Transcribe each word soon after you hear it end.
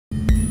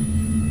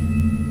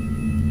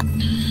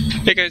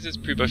Hey guys, it's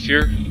Prebuff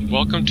here.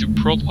 Welcome to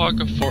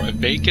Prologue for a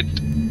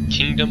Vacant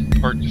Kingdom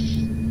Part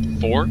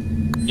 4?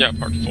 Yeah,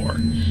 Part 4.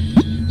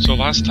 So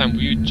last time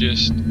we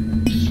just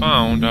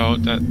found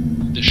out that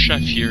the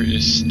chef here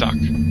is stuck.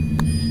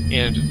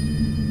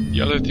 And the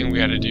other thing we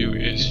had to do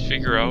is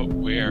figure out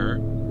where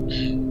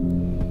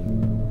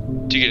to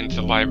get into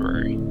the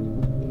library.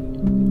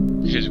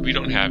 Because we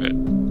don't have it.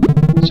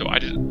 So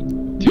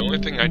the only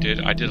thing I did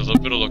a little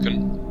bit of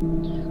looking.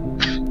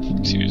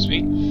 Excuse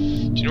me. Do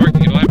you know where I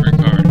can get a library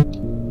card?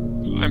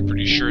 I'm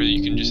pretty sure that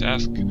you can just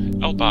ask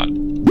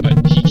Elbot,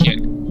 but he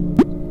can't.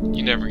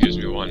 He never gives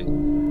me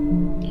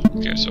one.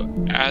 Okay, so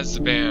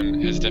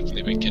Azaban has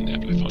definitely been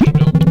kidnapped. I found a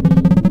note.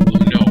 Oh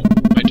no,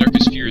 my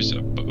darkest fears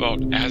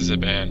about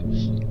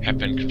Azaban have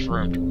been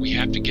confirmed. We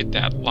have to get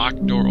that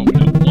locked door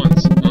open at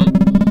once. Huh?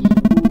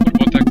 What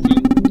about that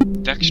clue?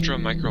 Dextra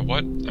micro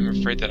what? I'm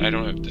afraid that I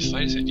don't have the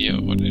slightest idea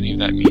what any of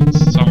that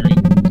means. Sorry.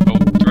 Oh,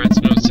 the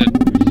ransom note said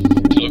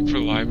to look for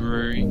the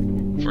library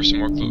for some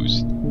more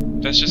clues.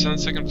 That's just on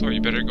the second floor. You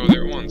better go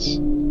there at once.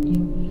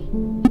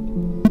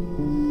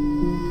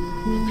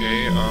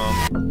 Okay,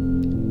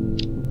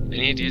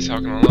 any ideas how I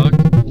can unlock?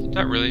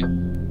 Not really.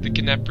 The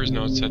kidnapper's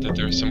note said that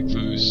there are some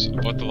clues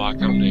about the lock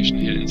combination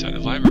hidden inside the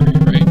library,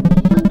 right?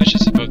 That's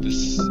just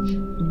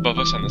above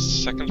us on the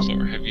second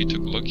floor. Have you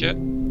took a look yet?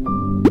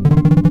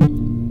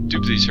 Do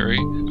please hurry.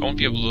 I won't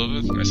be able to live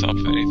with myself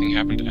if anything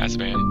happened to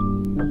Azaban.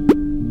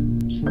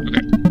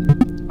 Okay.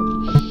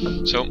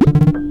 So,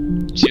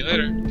 see you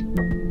later.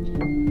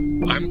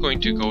 I'm going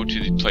to go to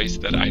the place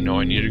that I know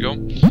I need to go,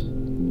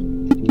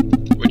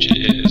 which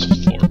is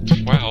floor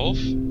 12.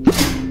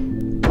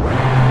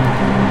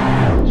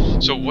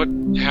 So what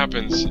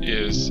happens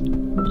is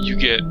you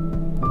get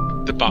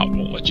the bot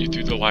won't let you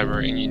through the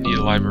library and you need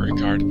a library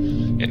card,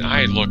 and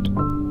I looked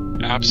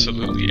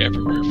absolutely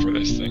everywhere for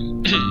this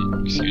thing.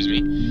 Excuse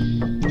me.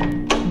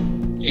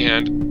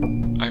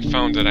 And I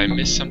found that I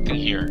missed something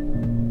here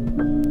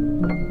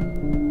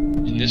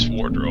in this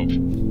wardrobe.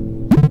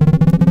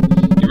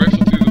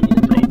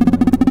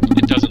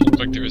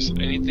 There's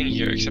anything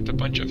here except a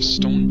bunch of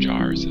stone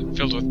jars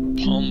filled with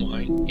palm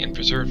wine and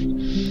preserved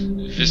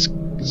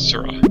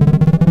viscera.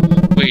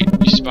 Wait,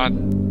 you spot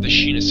the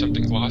sheen of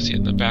something glossy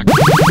in the back.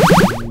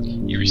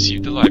 You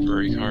received the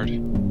library card.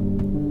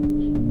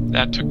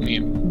 That took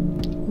me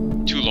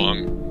too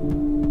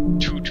long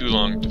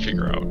to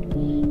figure out.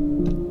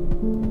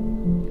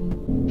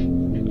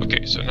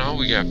 Okay, so now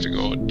we have to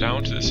go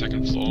down to the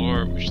second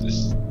floor, which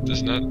this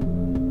does not.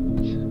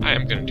 I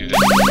am gonna do that.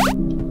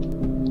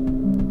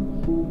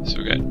 So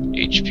we got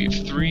HP of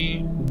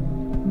 3,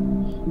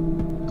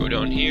 go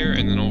down here,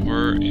 and then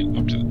over and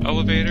up to the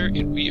elevator,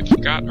 and we have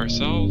got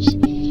ourselves to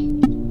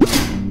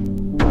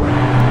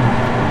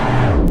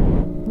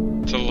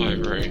the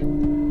library.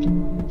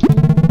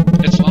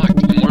 It's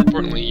locked, and more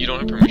importantly, you don't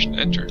have permission to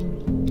enter.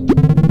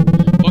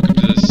 Welcome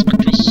to the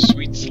Spectral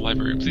Suites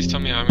Library. Please tell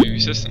me how I may be of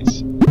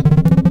assistance.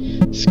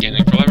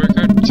 Scanning for library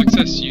card.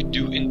 Success, you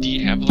do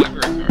indeed have a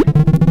library card.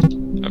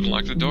 I've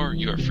unlocked the door.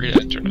 You are free to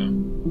enter now.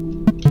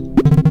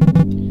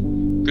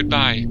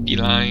 Goodbye,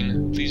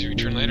 Beeline. Please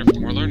return later for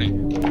more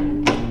learning.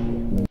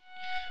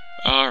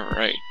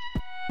 Alright.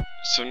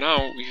 So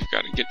now we've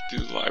got to get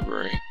through the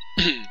library.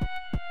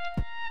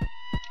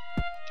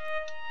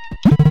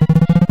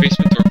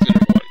 Basement door clue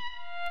number 1.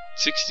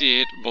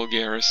 68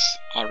 Vulgaris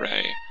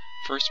Array.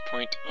 First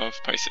point of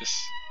Pisces.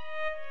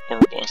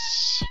 Orbos.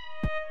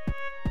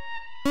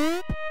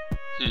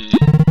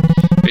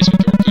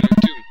 Basement door clue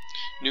number 2.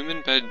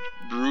 Newman Bed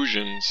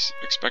Brugens.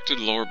 Expected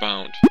lower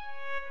bound.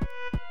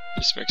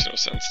 This makes no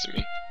sense to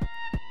me.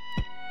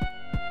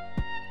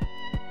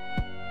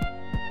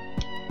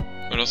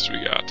 What else do we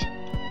got?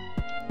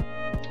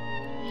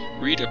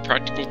 Read a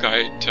practical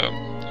guide to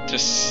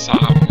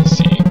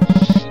Samsi.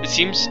 It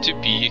seems to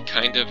be a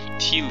kind of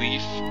tea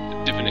leaf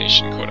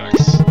divination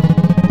codex.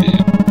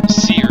 The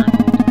seer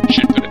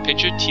should put a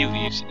pinch of tea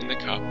leaves in the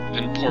cup,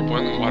 then pour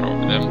boiling water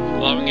over them,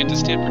 allowing it to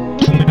stand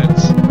for 2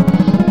 minutes.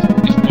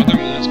 If Mother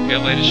Moon's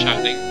pale light is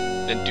shining,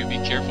 then do be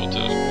careful to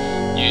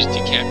use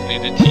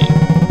decaffeinated tea.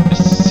 The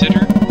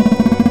sitter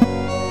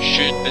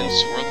should then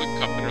swirl the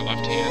cup in her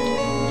left hand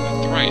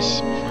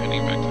thrice before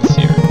handing it back to the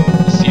seer.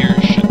 The seer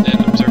should then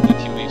observe the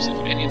tea leaves if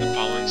any of the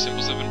following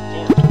symbols have been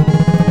formed.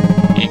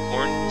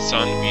 Acorn,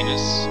 Sun,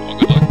 Venus, all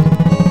good luck.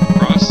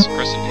 Cross,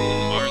 Crescent,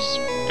 Moon, Mars,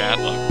 bad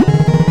luck.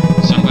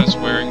 Sunglasses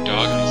wearing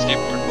dog on a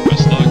skateboard,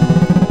 best luck.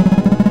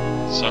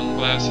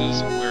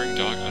 Sunglasses wearing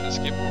dog on a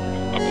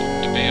skateboard,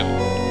 about to bail,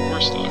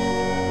 worst luck.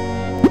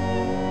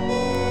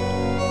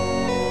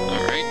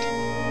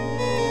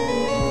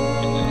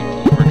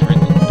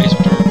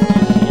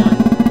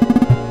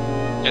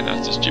 And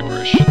that's just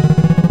gibberish.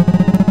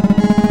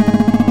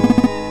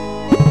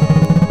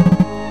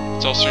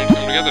 It's all starting to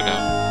come together now.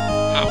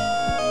 How?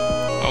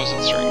 How is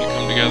it starting to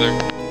come together?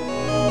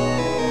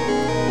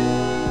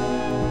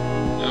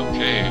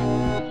 Okay.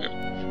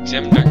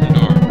 Examine back room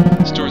door.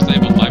 This door is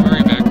labeled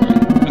library back room.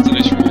 That's a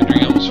nice reminder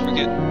you almost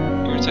forget.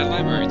 You're inside the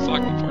library. It's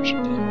locked,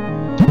 unfortunately.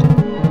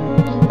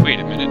 Wait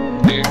a minute.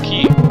 The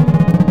key? You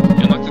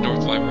unlock the door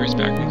with the library's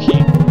back room key.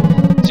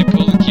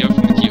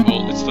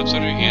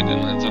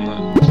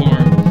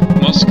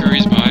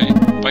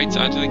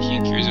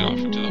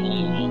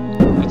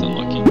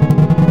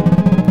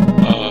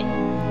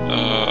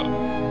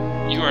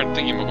 aren't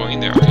thinking about going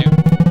in there, are you?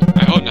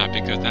 I hope not,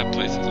 because that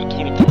place is a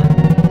total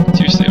bore.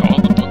 Seriously,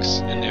 all the books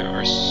in there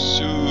are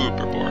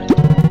super boring.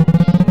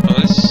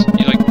 Unless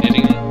you like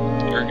knitting,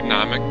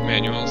 ergonomic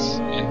manuals,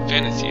 and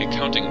fantasy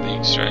accounting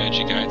league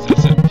strategy guides,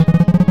 that's it.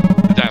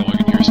 The dialogue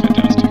in here is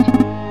fantastic.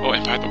 Oh,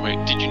 and by the way,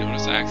 did you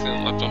notice I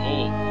accidentally left a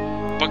whole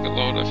bucket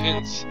load of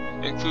hints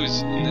and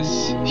clues in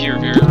this here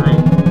very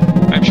room?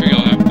 I'm sure you'll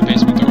have the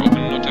basement door open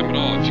in no time at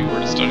all if you were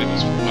to study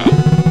this for a while.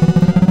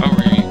 If I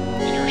were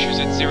in your shoes,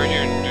 I'd stay right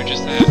here and do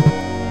just that.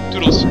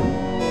 Toodles!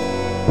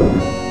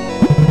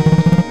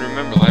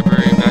 Remember,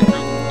 library back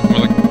room?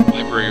 More like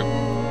library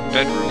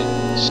bedroom.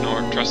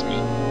 Snore, trust me.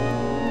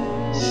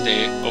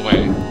 Stay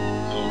away.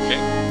 Okay,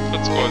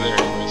 let's go there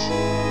anyways.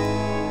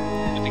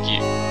 I think he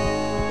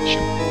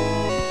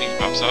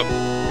pops up.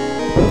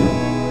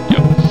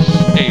 Yep.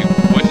 Hey,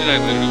 what did I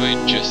literally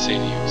just say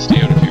to you?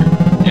 Stay out of here.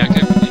 The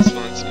act of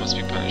insolence must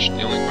be punished.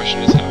 The only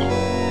question is how.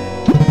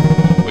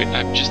 Wait,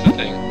 I'm just the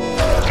thing. A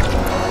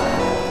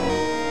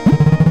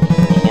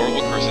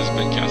horrible curse has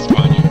been cast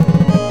upon you.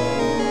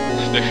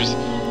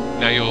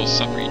 Now you'll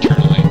suffer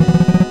eternally.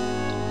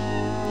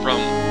 From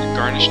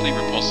garnishly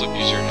repulsive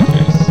user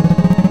interface.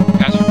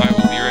 Passerby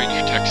will rewrite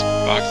your text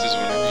boxes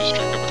whenever you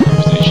strike up a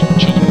conversation.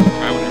 Children will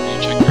cry whenever you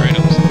check your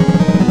items.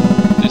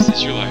 This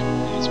is your life.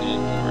 From this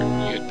moment forward,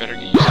 you had better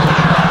get used to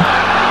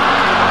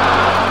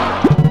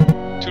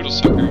it. Toodle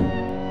sucker.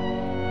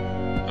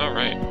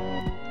 Alright.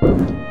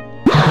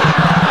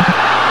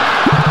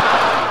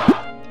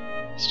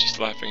 He's just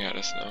laughing at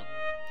us now.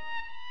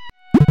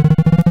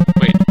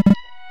 Wait.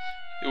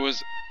 It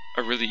was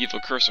a really evil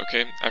curse,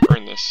 okay? I've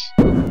earned this.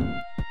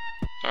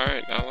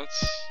 Alright, now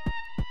let's...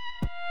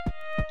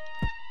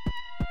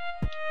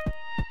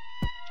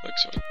 Look,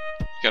 so we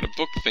got a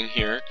book thing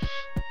here.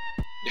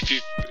 If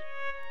you...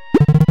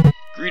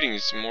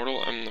 Greetings,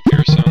 mortal. I'm the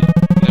pure son.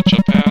 That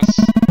shall pass.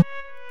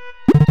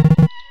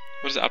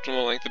 What is the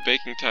optimal length of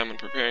baking time when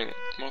preparing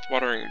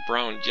mouth-watering,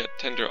 brown, yet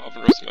tender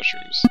oven roast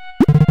mushrooms?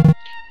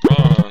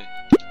 Wrong.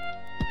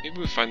 Maybe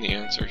we'll find the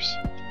answers.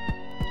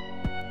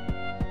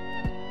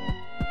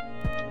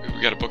 We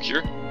got a book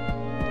here.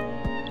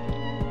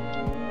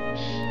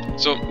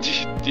 So,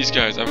 these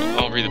guys,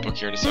 I'll read the book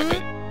here in a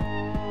second.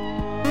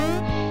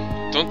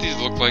 Don't these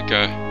look like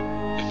the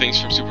things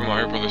from Super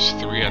Mario Bros.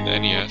 3 on the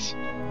NES?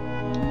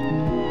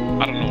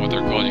 I don't know what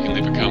they're called, you can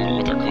leave a comment on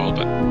what they're called,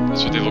 but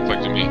that's what they look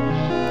like to me.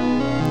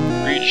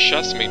 Read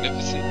Chef's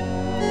Magnificent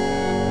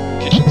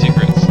Kitchen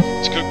Secrets.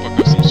 It's a cookbook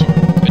of some sort.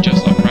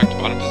 Adjust upracked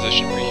bottom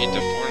position, preheat to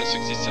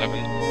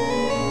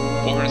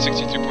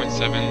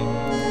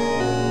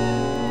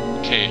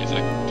 463.7 K is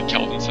like the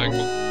Kelvin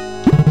cycle.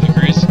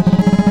 Degrees.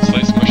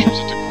 Slice mushrooms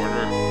into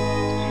quarter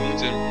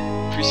moons and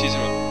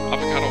pre-season with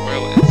avocado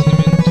oil and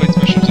cinnamon. Place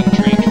mushrooms in a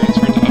tray and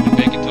transfer to oven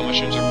bake until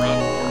mushrooms are brown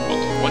for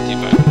about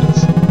 25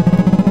 minutes.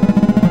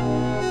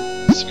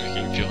 This is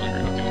making me feel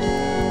hungry. Okay.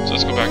 So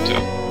let's go back to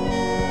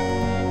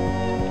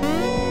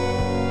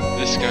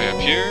this guy up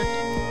here.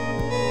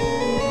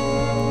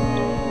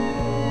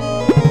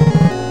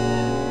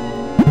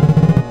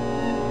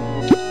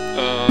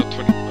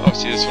 Oh,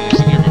 see, this one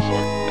wasn't here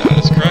before. That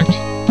is correct.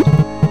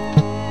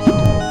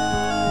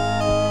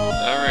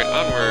 Alright,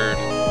 onward.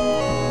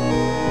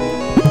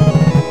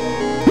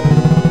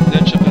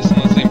 Then shall pass in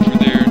the same for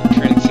their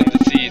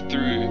transcendency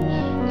through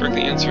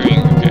correctly answering.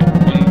 Okay,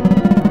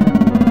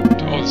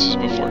 oh, this was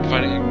before.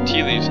 Defining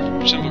tea leaves,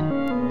 which symbol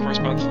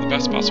corresponds to the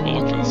best possible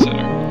look for the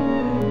sitter.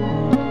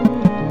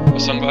 A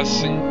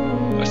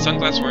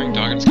sunglass wearing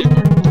dog on a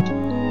skateboard.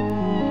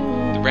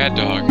 The rad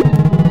dog.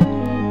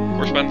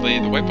 Correspondingly,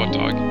 the white butt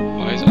dog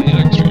lies on the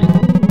extreme.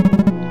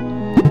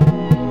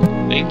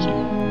 Thank you.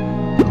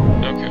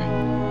 Okay.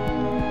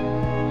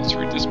 Let's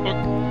read this book.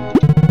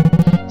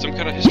 Some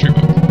kind of history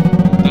book.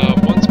 The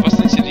once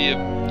bustling city of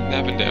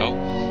Navendale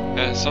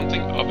has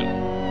something of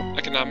an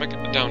economic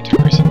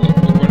downturn recently.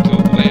 According to the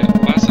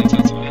last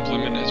census,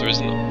 unemployment has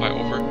risen by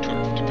over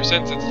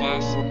 250% since the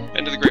last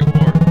end of the Great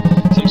War.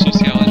 Some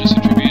sociologists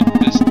attribute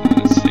this to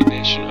the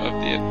stagnation of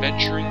the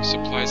adventuring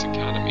supplies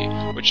economy,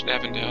 which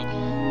Navendale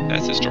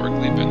has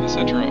historically been the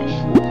center of.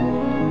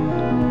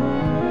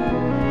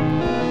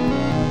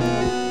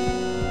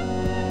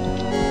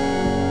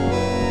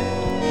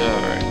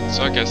 Alright,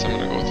 so I guess I'm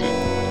gonna go through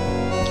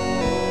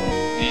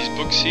these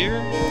books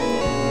here.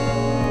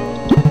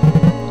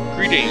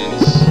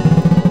 Greetings!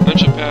 None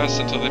shall pass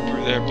until they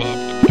prove their blah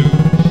blah blah.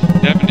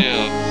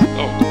 Navendale.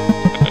 Oh,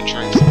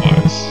 adventuring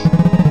supplies.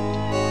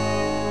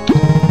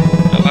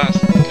 At last,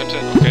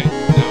 content. Okay,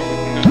 now we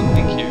can go.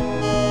 Thank you.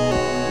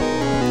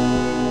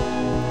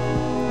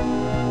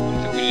 I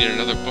think we need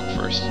another book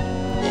first.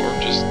 Or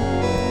just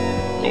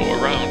go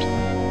around.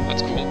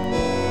 That's cool.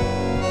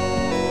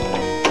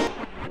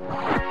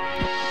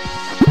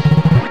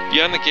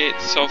 Beyond the gate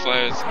itself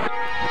lies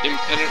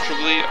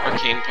impenetrably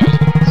arcane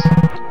puzzles.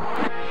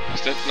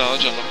 Extensive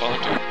knowledge on the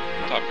following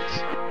topics.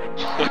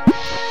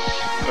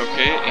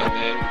 Okay, and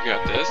then we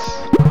got this.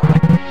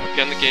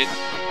 Beyond the gate,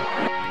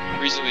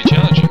 reasonably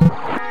challenging.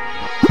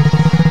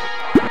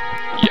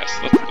 Yes,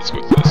 let's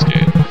go through this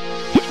gate.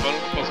 Have fun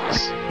with the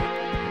puzzles.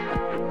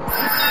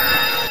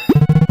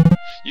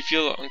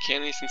 feel an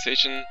uncanny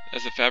sensation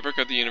as the fabric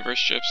of the universe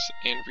shifts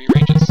and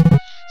rearranges.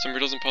 Some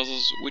riddles and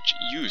puzzles which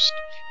used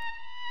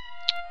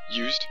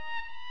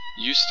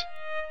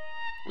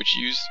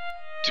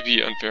to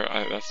be unfair.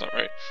 That's not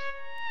right.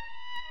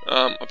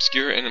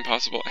 Obscure and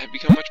impossible have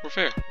become much more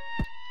fair.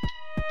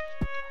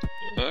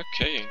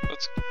 Okay,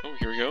 oh,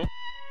 here we go.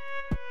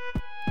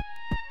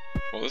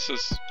 Well, this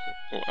is...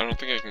 Oh, I don't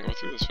think I can go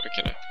through this way,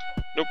 can I?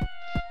 Nope.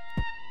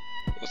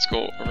 Let's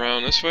go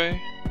around this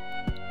way.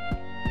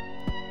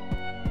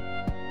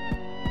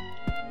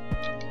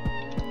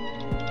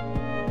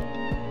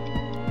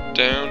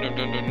 Down.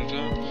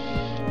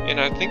 And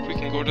I think we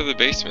can go to the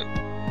basement.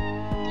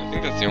 I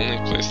think that's the only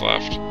place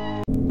left.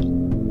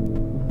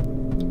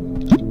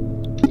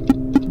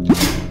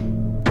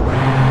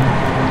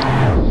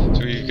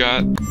 So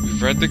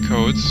we've read the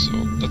codes, so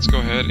let's go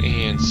ahead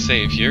and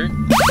save here.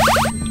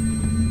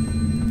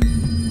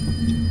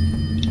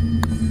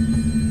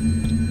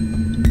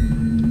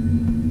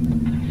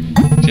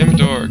 Examine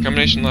door,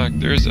 combination lock.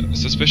 There is a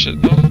suspicious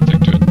note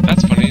effect to it.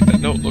 That's funny,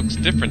 that note looks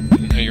different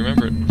than how you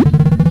remember it.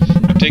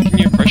 I've taken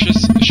your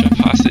precious chef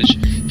hostage.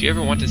 If you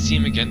ever want to see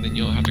him again, then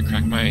you'll have to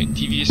crack my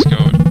devious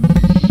code.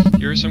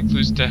 Here are some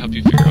clues to help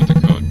you figure out the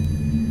code.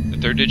 The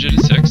third digit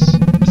is 6,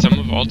 the sum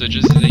of all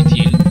digits is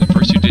 18, the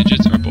first two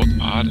digits are both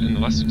odd, and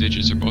the last two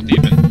digits are both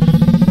even.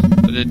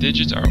 The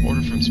digits are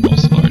ordered from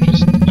smallest to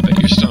largest. I bet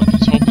you're stumped.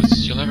 It's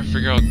hopeless. You'll never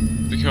figure out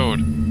the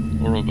code.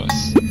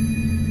 Orobus.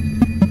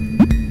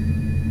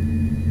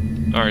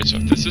 Alright, so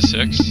if this is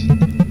 6,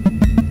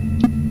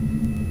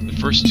 the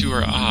first two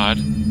are odd.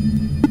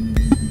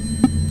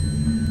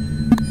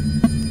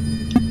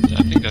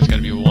 I think that's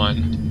gotta be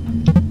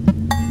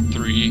 1,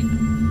 3,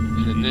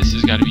 and then this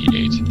has gotta be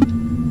 8.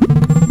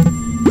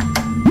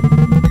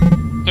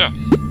 Yeah,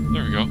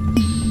 there we go.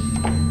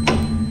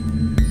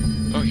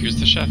 Oh, here's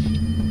the chef.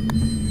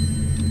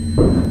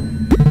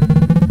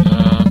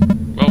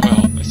 Well,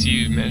 I see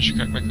you managed to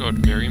crack my code.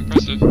 Very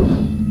impressive.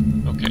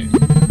 Okay.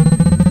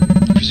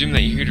 I presume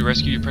that you're here to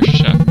rescue your precious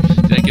chef.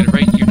 Did I get it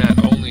right? You're not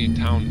only in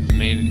town with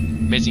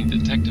amazing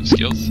detective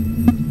skills.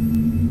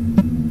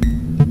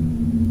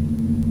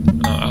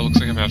 Looks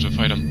like I'm gonna have to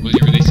fight him. Will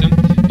you release him?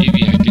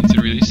 Maybe I'd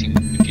consider releasing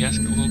him if you ask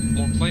a little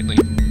more politely.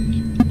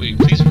 Will you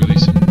please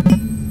release him?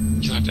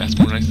 You'll have to ask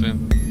more nicely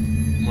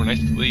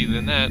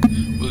than that.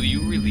 Will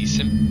you release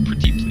him,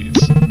 pretty please?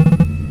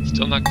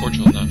 Still not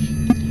cordial enough.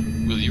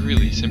 Will you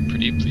release him,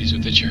 pretty please,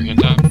 with a cherry on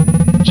top?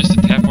 Just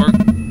a tad more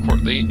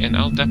courtly, and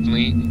I'll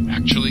definitely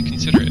actually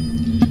consider it.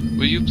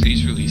 Will you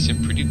please release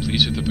him, pretty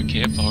please, with a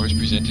bouquet of flowers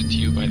presented to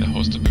you by the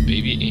host of a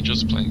baby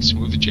angels playing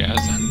smooth jazz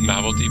on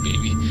novelty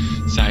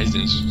baby-sized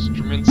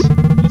instruments?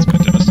 That's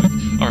fantastic.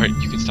 Alright,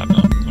 you can stop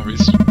now.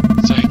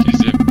 Psych,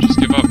 as if, just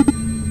give up.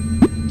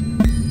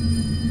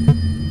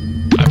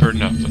 I've heard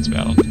enough, let's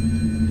battle.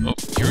 Oh,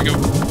 here we go.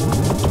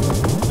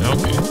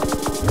 Okay.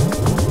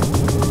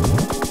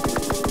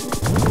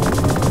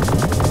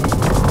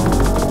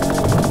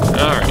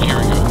 Alright, here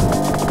we go.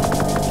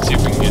 Let's see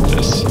if we can get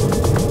this.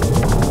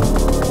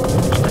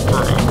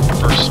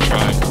 First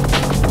try.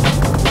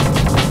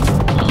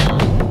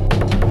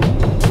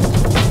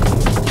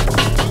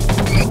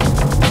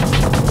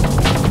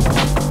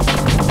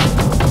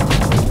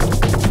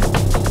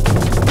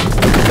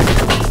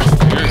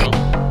 Here we go.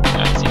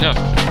 That's enough.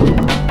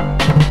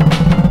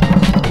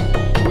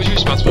 Who's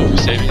responsible for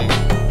saving your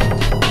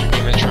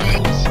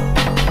animatronics?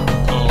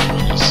 Oh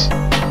goodness.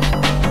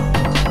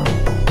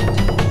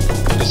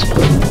 This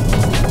one.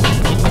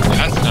 Oh,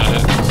 that's not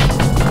it.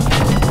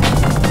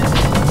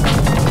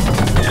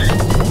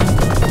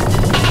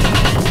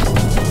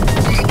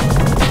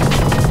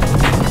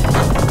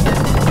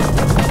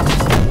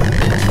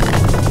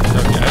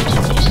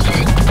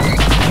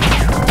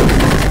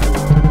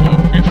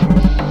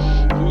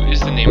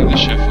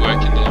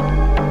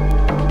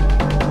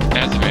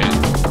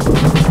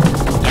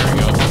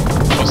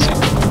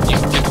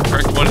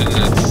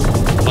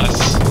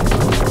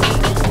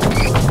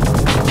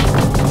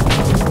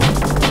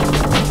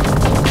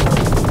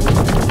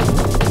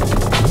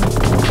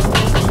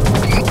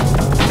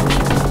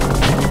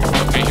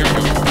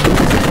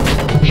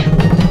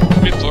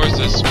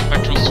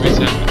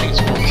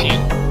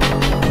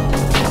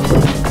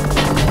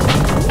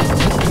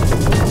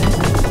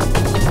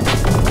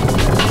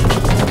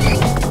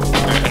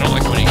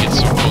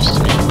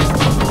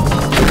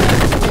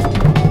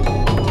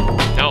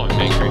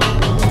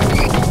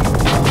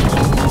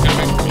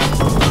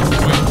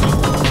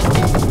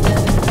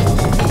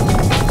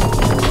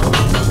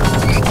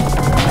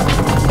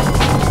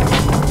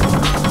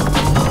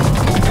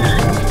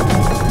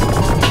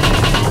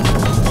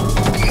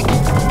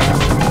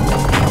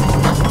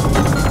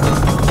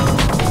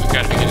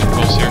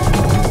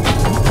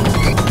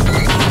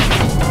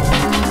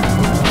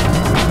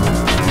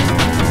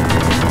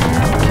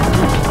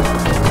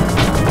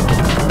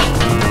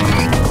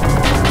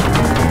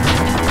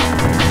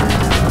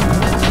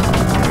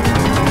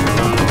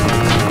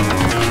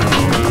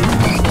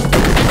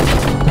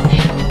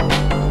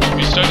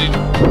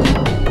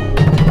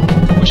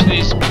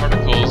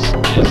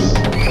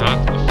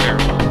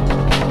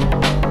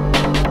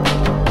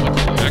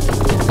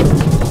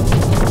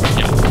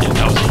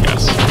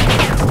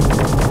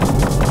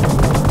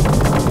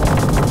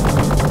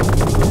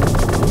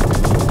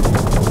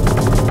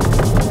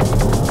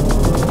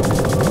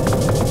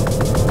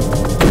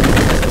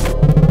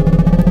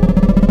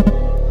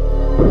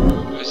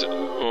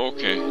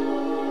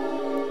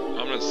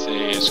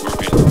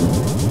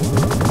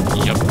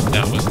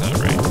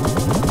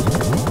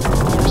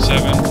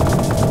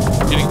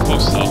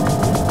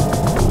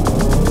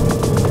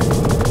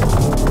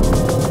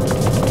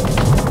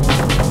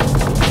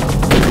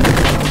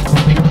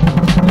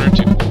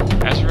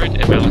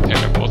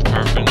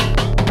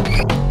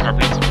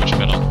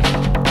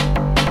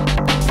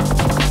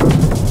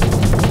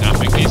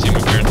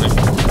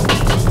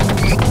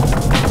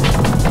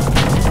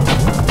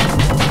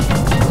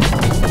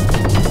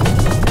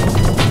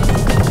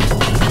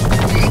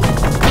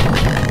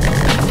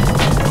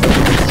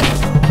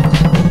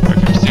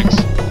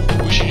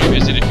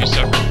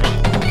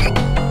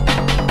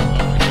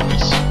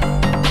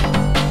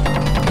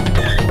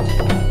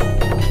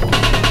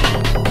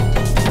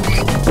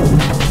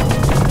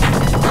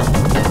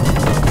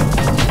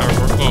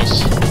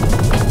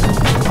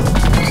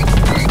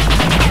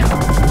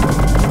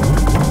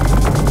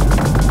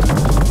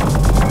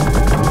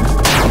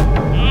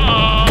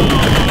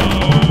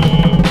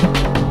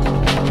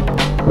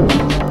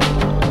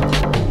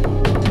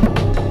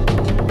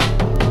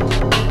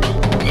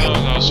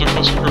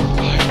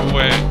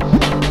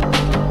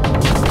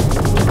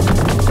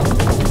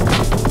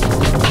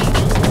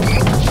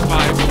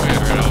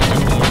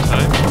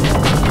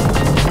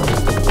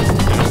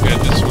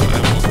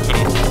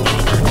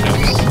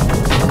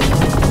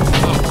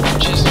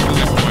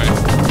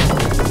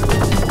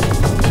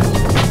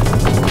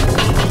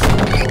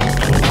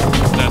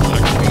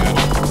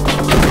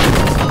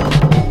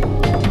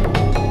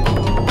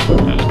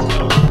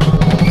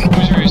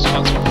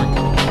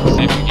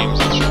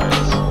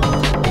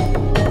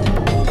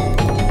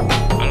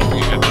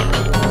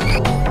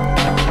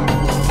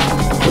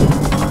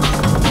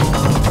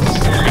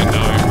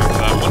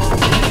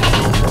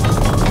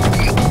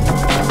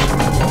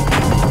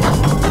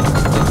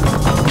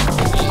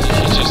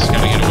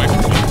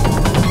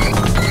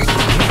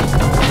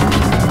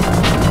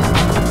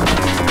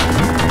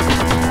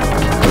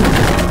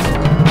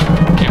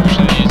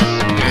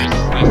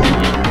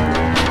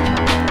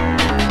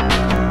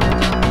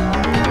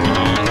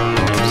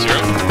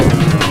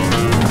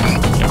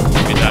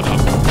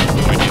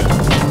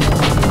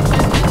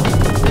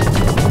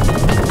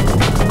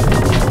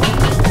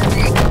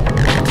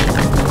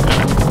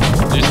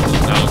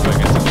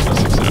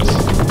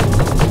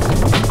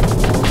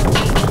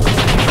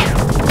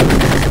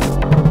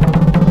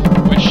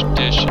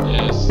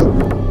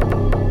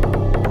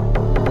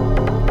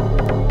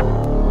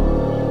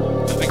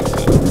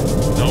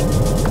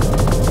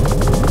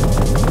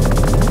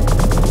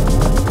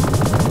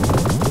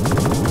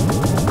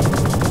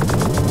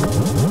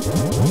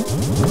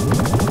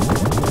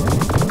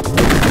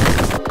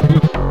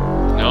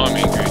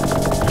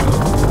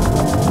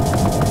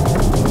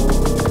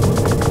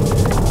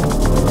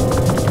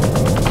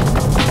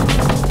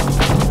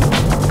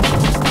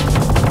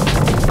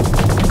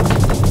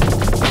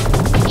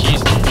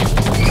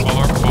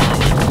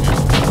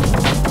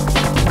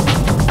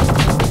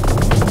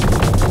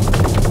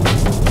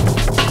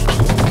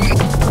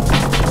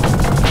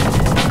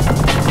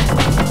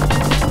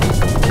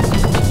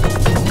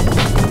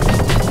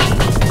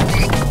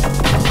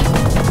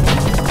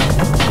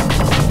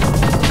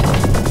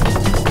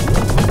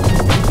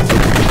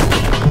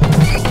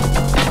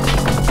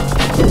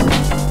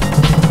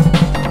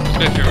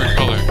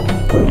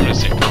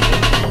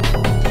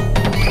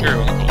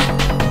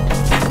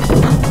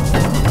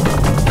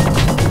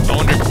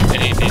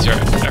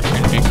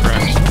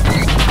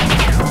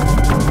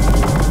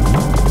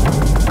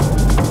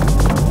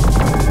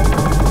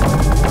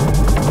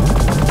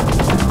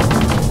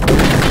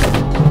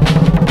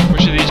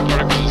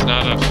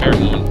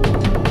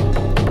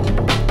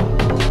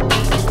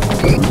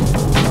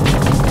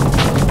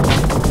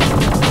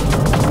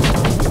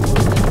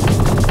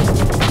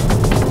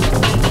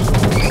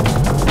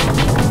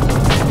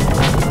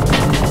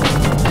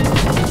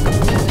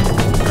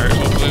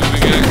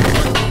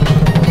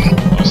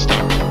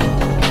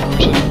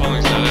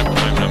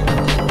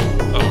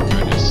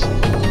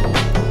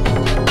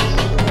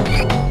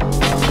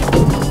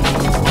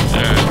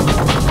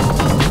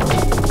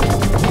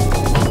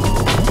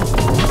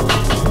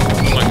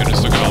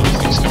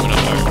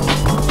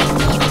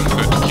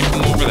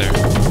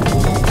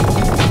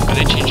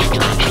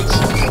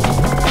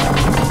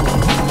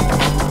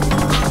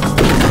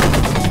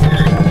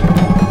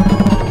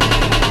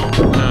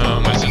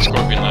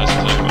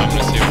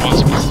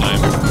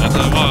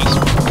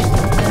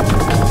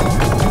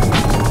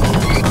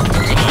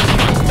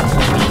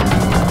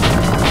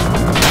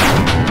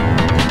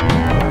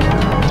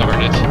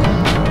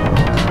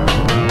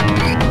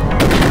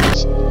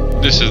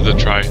 This is the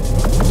try.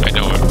 I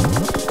know it.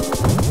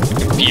 I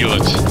can feel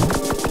it.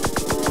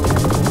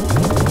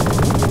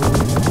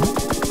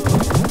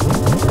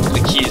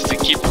 The key is to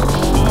keep him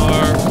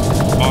far,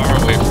 far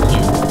away from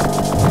you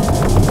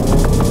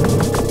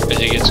as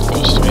he gets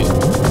close to me.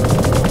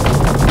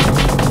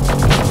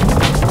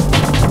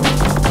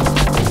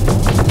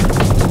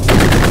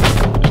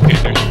 Okay,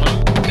 there's one.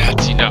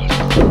 That's enough.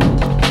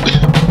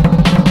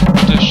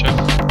 What's this, chef?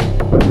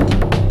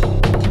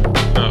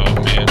 Oh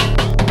man.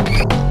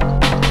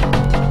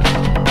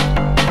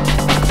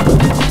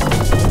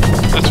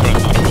 That's what I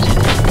thought it was.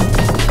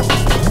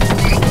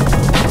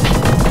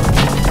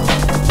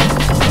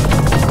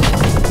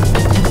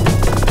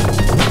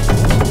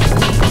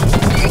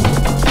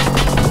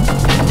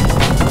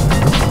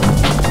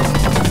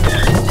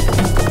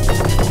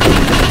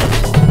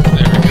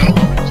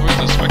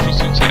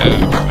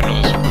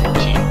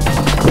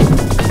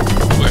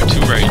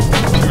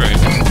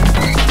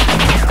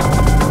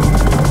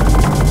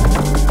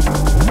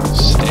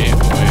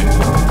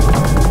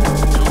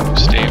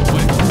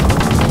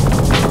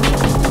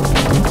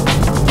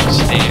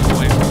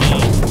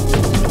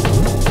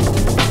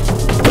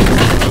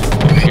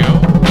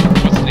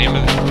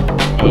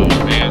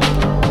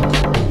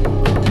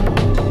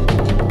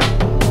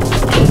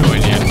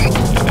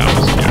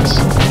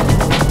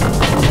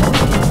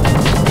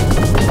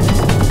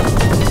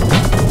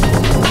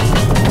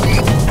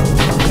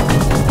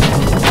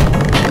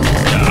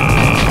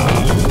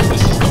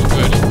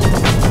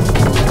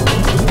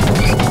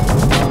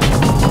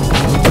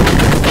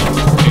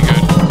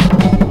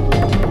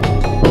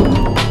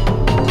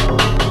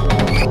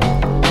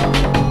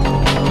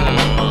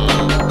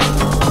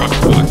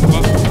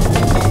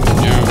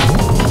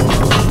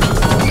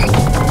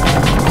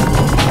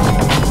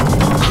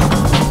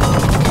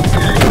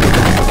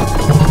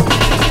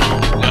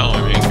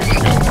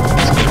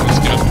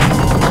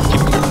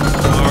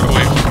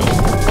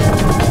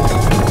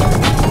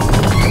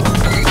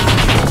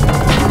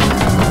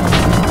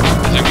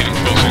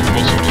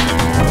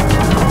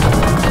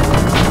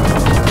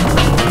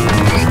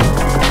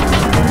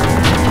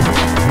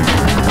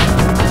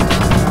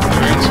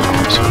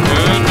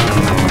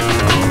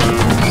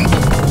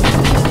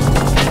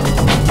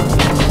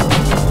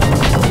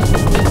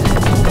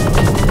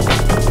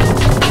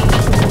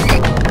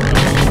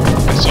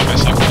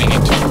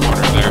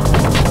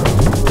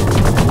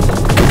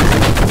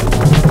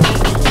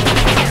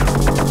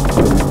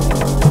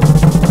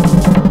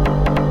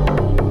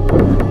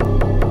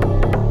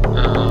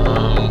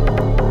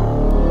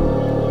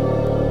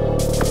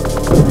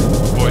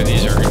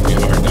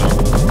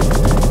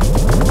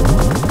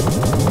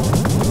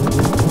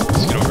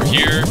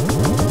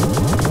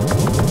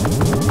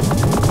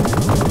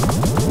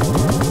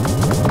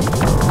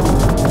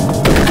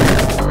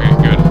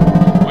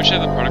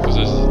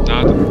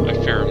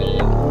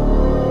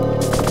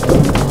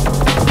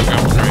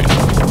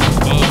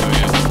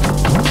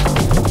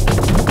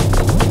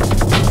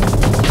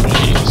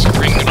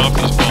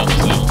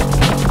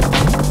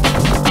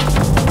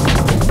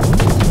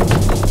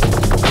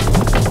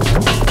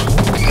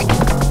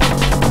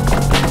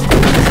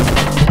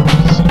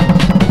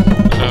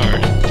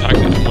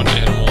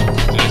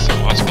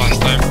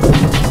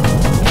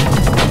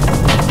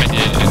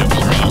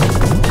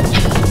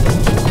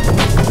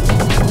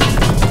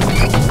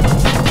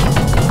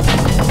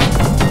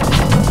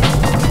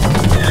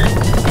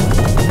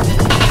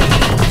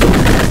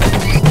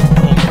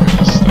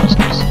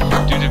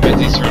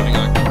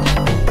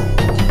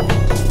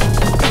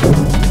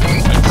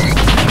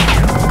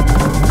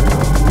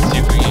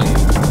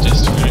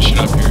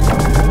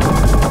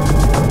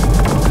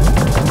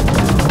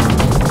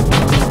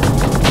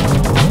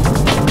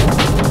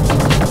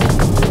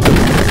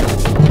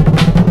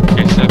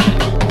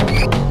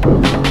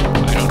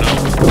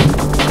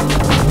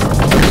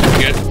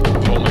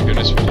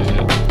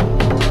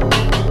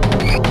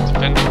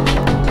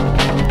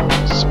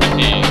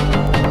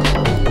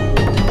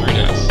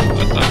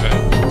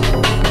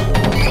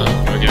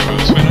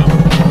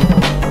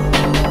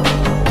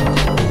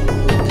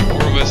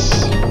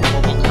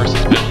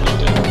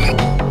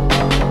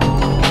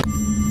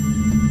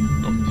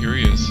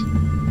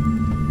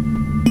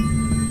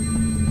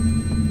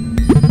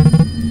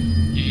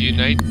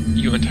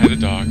 You untie the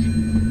dog.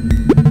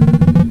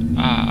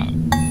 Ah,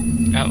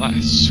 at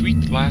last,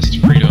 sweet last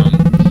freedom.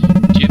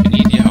 Do you have any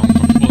idea how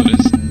uncomfortable it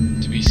is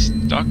to be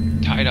stuck,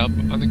 tied up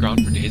on the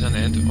ground for days on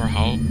end, or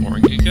how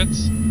boring it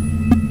gets?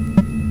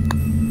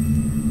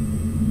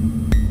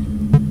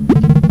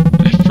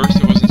 At first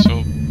it wasn't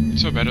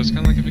so bad, it was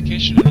kind of like a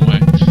vacation in a way.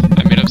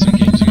 I made up some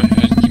games in my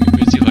head, keep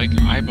me busy, like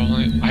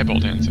eyeball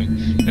dancing,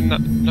 and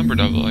number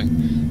doubling,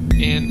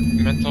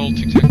 and mental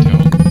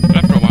tic-tac-toe. But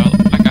after a while,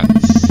 I got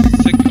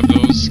sick of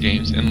those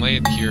games and lay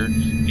here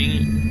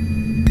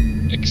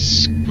being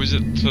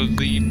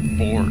exquisitely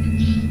bored,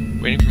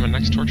 waiting for my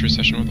next torture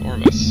session with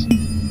Orvis.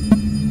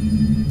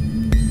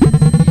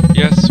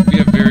 Yes, we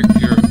have very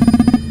clear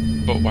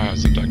about why I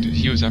was abducted.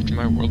 He was after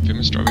my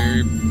world-famous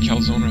strawberry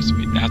calzone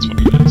recipe. That's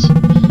what it is.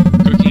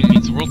 Cooking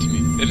means the world to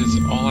me. It is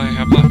all I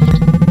have left.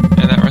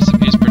 And that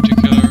recipe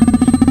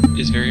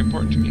is very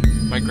important to me.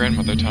 My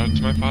grandmother taught it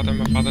to my father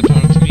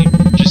taught it to me.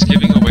 Just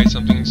giving away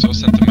something so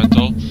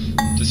sentimental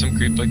to some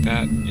creep like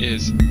that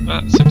is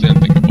simply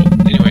unthinkable.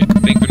 Anyway,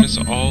 thank goodness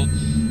all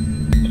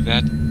of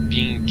that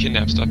being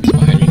kidnapped stuff is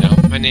behind me now.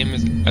 My name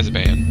is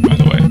Azaban, by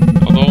the way.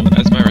 Although,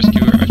 as my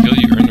rescuer, I feel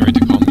you earn the right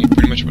to call me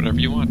pretty much whatever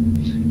you want.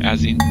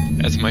 Azzy,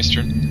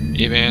 Azmeister,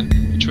 Aban,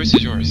 the choice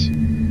is yours.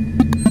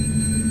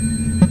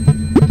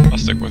 I'll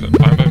stick with it,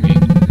 fine by me.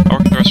 I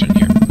work at the restaurant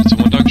here. It's a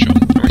one-dog show.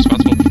 I'm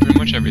responsible for pretty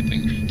much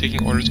everything.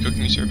 Taking orders,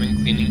 cooking, serving,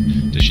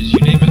 cleaning, dishes, you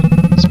name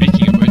it.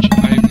 Speaking of which,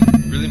 I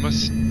really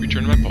must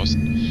return to my post.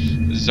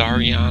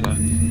 Zariana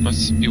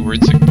must be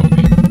worried sick about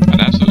me.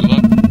 I'd absolutely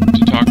love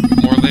to talk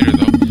more later,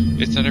 though.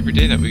 It's not every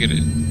day that we get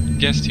a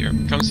guest here.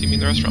 Come see me in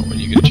the restaurant when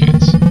you get a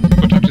chance.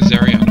 Go talk to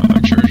Zariana.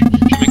 I'm sure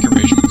she'll make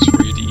arrangements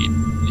for you to eat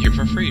here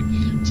for free.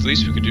 It's the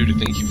least we could do to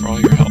thank you for all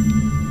your help.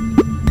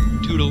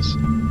 Toodles.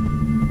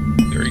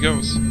 There he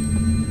goes.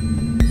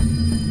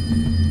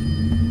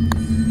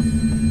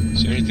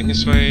 Is there anything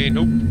this way?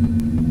 Nope.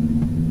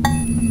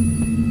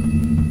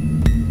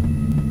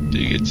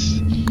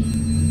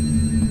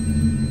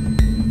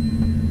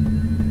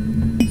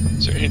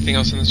 Is there anything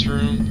else in this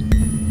room?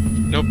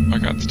 Nope, I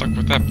got stuck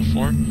with that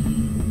before.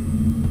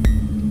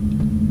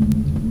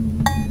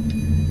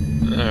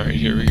 Alright,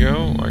 here we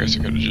go. I guess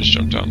I could have just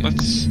jumped down.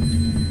 Let's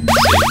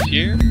save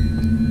here.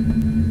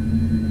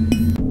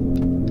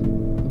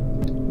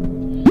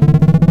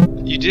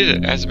 You did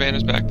it! Azban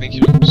is back. Thank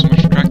you so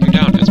much for tracking me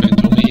down. Azban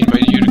told me he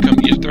invited you to come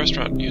eat at the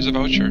restaurant. Here's a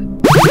voucher.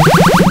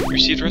 You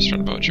received a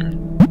restaurant voucher.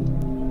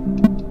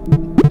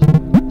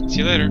 See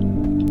you later.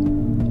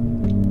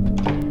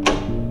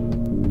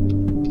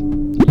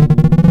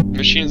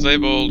 Machine's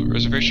labeled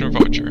reservation or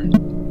voucher. You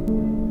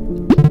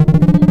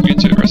can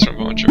see the restaurant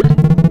voucher.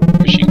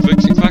 Machine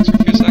clicks and clacks for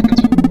a few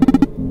seconds.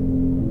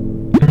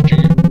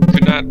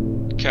 Could not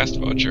cast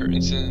voucher.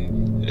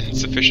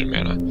 Insufficient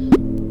mana.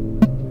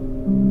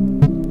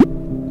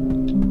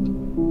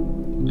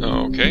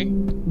 Okay.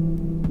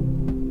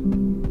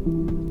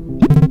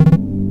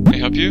 Can I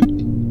help you?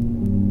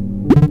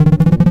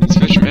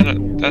 Insufficient mana.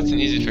 That's an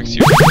easy fix.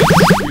 You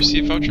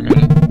receive voucher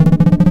mana.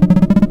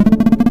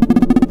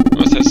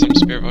 Must have some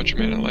spare voucher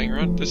mana lying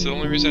around. This is the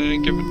only reason I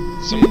didn't give it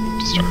some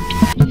to start.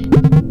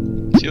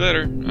 See you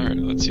later. Alright,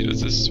 let's see,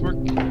 does this work?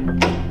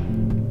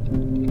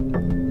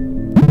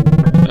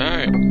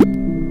 Alright.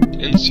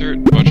 Insert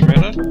voucher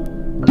mana.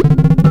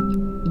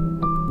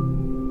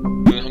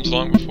 And it comes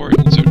along before it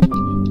insert.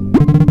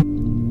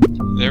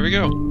 There we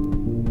go.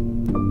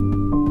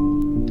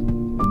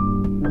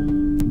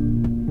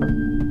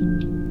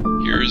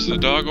 Here's the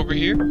dog over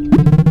here.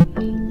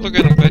 Look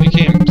at him, glad you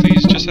came.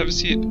 Please just have a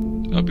seat.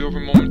 I'll be over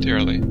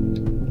momentarily.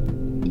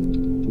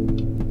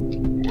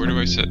 Where do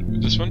I sit?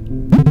 This one?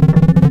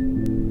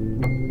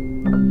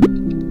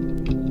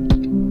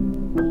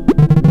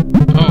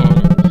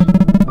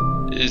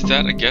 Oh. Is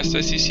that a guest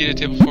I see seated at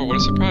table 4? What a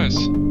surprise.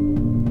 Good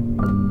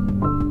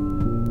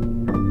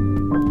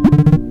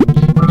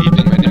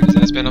evening, my name is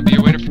Azban. I'll be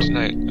your waiter for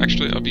tonight.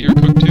 Actually, I'll be your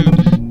cook too.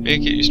 May I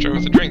get you started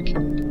with a drink?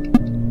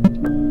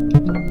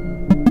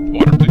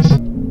 Water, please.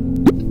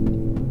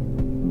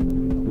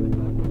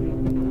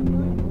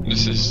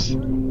 This is...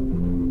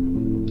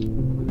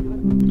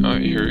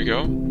 here we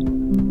go.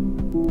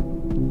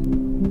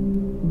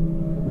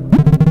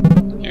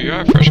 Here you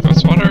are, fresh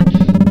glass of water,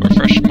 or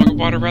fresh mug of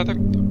water rather.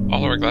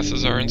 All our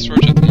glasses are in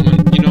storage at the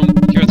moment. You know,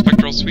 here at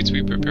Spectral Suites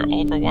we prepare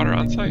all of our water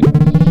on site.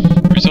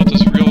 The result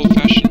is a real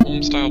old-fashioned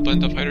home-style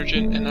blend of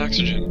hydrogen and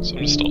oxygen, so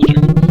nostalgic.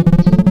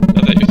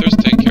 Now that your thirst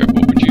is taken care of,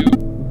 what would you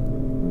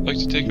like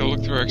to take a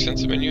look through our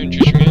extensive menu and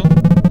choose your meal?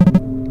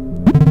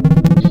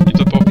 You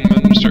flip open the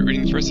menu and start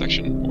reading the first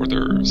section.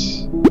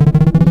 Orders.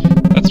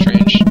 That's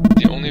strange.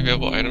 The only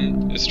available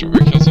item is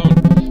strawberry calzone.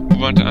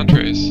 Move on to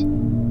entrees.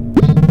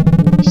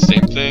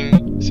 Same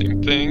thing.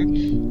 Same thing.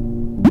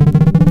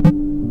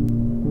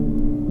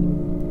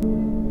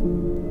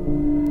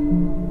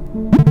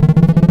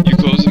 You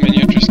close the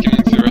menu after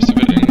skimming through the rest of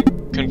it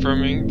and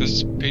confirming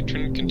this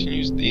patron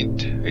continues the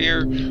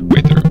entire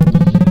way through.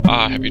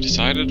 Have you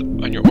decided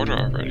on your order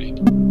already?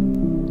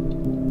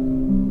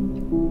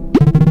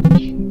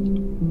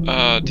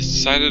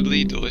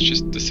 Decidedly delicious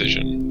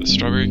decision. The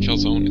strawberry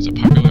calzone is a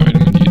popular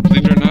item indeed.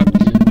 Believe it or not,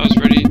 I was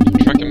ready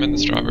to recommend the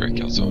strawberry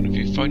calzone if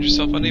you find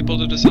yourself unable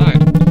to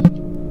decide.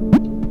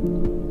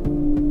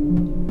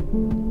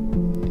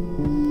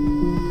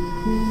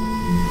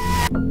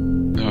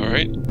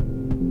 Alright.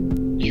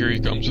 Here he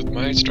comes with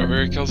my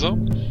strawberry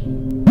calzone.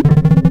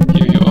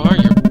 Here you are,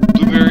 your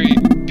blueberry...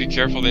 Be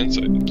careful the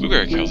inside.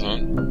 Blueberry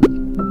calzone?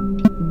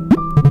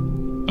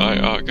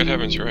 Good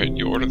heavens, you're right.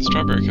 You ordered the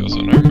strawberry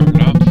calzone, I remember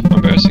now.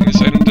 Embarrassing,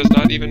 this item does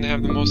not even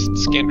have the most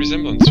scant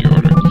resemblance to your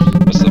order.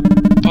 Must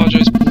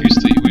apologize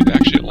profusely. We've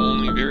actually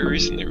only very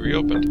recently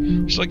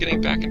reopened. We're still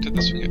getting back into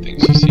the swing of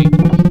things, you see.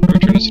 I'll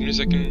return as soon as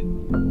I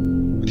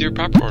can with your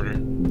proper order.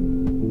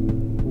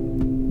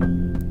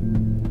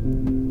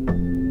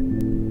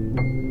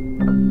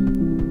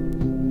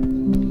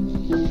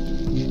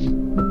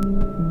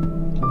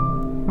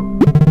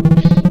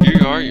 Here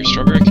you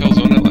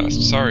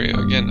sorry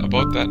again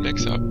about that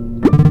mix-up.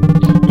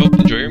 Well,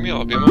 enjoy your meal.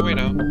 I'll be on my way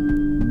now.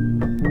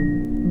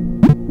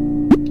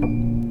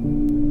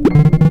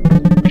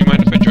 Would you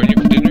mind if I join you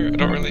for dinner? I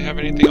don't really have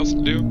anything else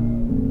to do.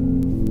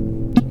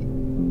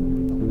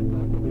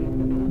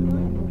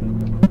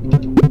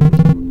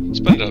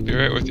 Splendid, I'll be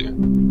right with you.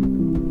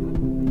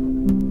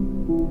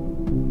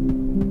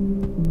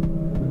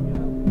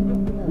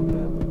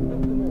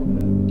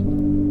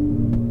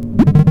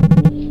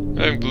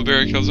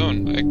 Blueberry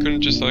calzone. I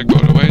couldn't just let it go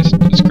to waste.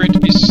 It's great to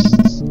be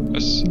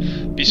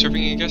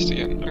serving a guest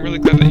again. I'm really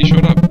glad that you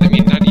showed up. I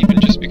mean, not even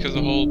just because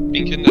of the whole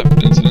being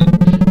kidnapped incident.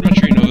 I'm not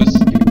sure you know this,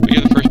 but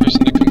you're the first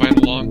person to come by in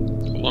a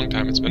long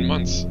time. It's been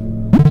months.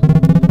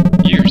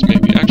 Years,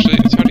 maybe. Actually,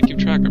 it's hard to keep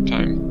track of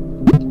time.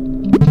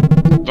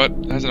 But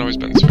it hasn't always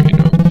been this way, you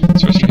know.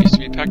 This restaurant used to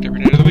be packed every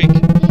night of the week.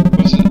 It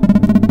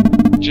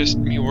wasn't just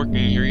me working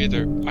here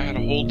either. I had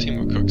a whole team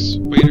of cooks,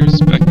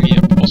 waiters, backing me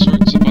up, all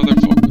sorts of other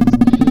folk.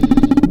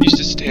 Used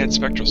to stay at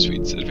spectral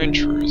suites,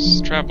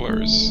 adventurers,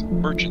 travelers,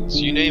 merchants,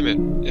 you name it,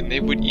 and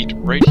they would eat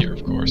right here,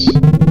 of course.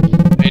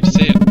 I hate to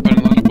say it, but in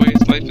a lot of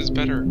ways, life is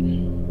better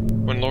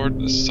when Lord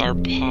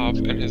Sarpav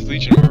and his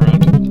legion were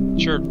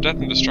around. Sure, death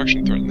and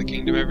destruction threatened the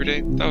kingdom every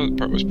day. That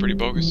part was pretty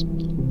bogus. I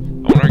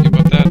won't argue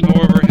about that.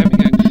 However,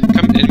 having a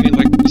common enemy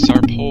like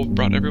Sarpov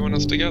brought everyone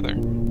else together.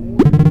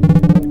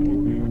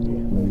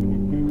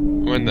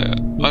 When the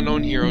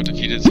unknown hero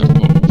defeated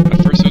Sarpov,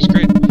 at first it was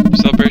great.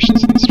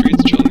 Celebrations in the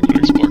streets, children could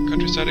explore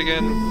countryside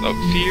again without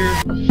fear.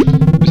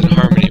 It was in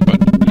harmony,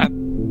 but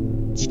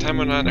as time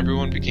went on,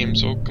 everyone became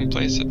so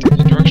complacent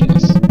and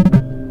directionless.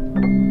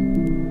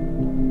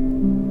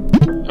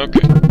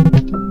 Okay.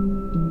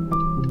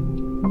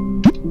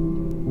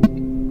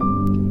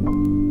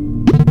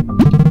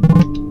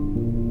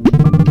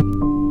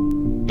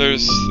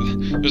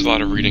 There's a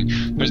lot of reading.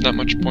 There's not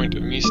much point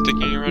of me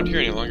sticking around here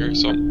any longer,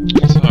 so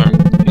what's the harm?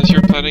 Unless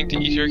you're planning to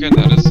eat here again,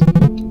 that is.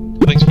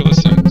 Thanks for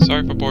listening.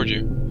 Sorry if I bored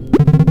you.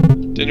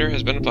 Dinner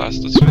has been a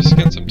blast. Let's do this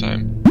again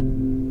sometime.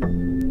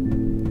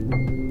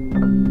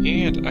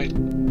 And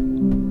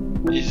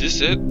is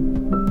this it?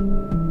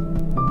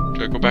 Do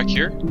I go back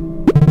here?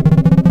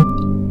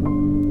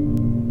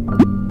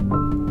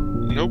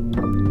 Nope.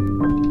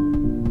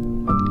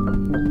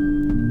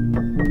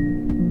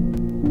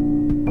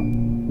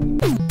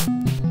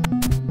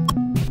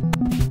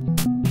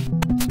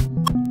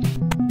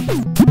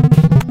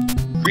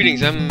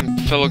 Greetings, I'm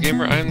fellow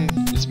gamer.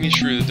 It's me,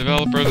 Shrew, the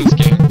developer of this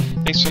game.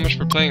 Thanks so much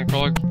for playing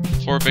Prologue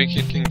for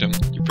Vacant Kingdom.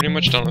 You're pretty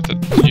much done with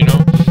it, did you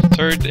know?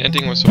 Sorry the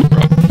ending was so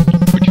abrupt.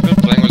 What you've been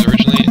playing was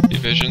originally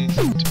envisioned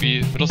to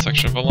be a middle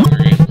section of a longer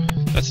game.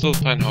 That's still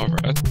the plan, however.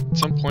 At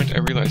some point I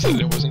realized that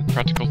it wasn't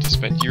practical to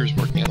spend years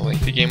working on a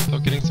lengthy game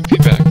without getting some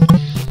feedback.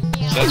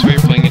 So that's why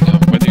you're playing it now.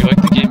 Whether you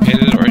like the game,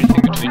 hated it, or anything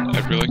in between,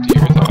 I'd really like to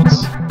hear your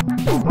thoughts.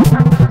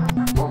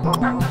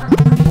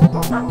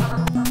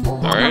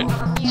 Alright,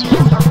 so...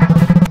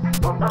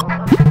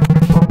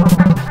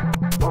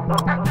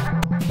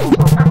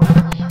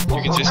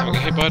 you can say something,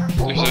 hey bud,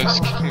 there's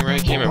a kicking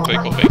right game I played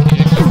called Vacant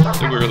Kingdom.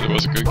 It really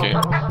was a good game.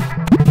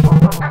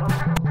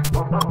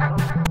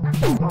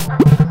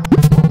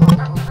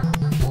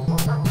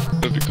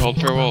 It would be called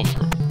Farewell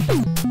for...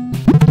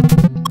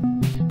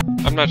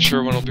 I'm not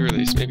sure when it'll be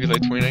released, maybe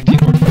late 2019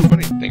 or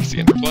 2020. Thanks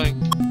again for playing.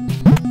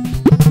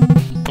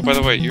 Oh, by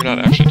the way, you're not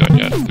actually done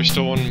yet. There's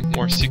still one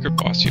more secret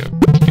boss you have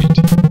to defeat.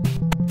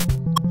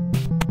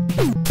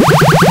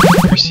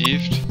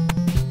 Received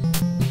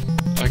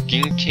a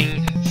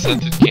Ginking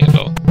scented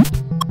candle.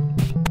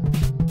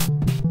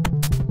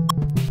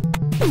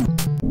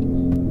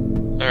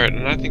 Alright,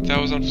 and I think that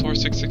was on floor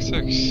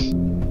 666.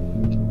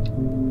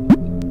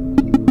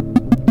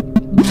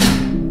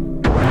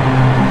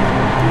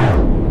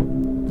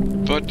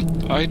 But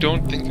I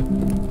don't think...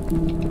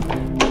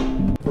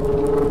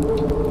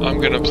 I'm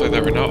gonna play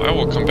that right now. I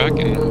will come back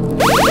in a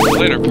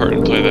later part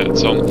and play that.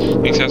 So,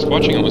 thanks guys for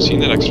watching, and we'll see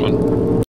you in the next one.